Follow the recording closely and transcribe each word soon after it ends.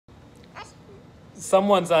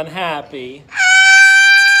Someone's unhappy.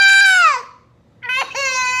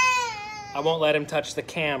 I won't let him touch the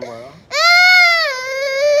camera.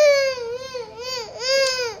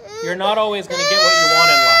 You're not always going to get what you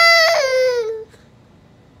want in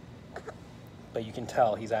life. But you can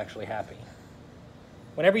tell he's actually happy.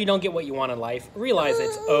 Whenever you don't get what you want in life, realize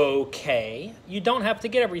it's okay. You don't have to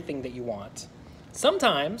get everything that you want.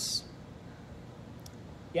 Sometimes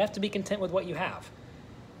you have to be content with what you have.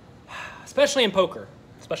 Especially in poker,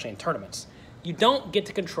 especially in tournaments. You don't get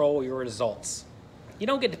to control your results. You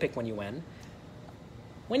don't get to pick when you win.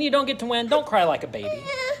 When you don't get to win, don't cry like a baby.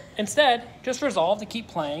 Instead, just resolve to keep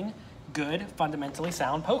playing good, fundamentally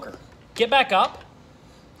sound poker. Get back up,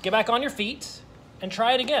 get back on your feet, and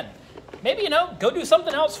try it again. Maybe, go do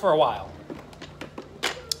something else for a while.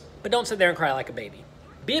 But don't sit there and cry like a baby.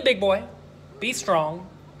 Be a big boy, be strong,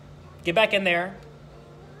 get back in there,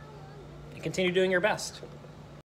 and continue doing your best.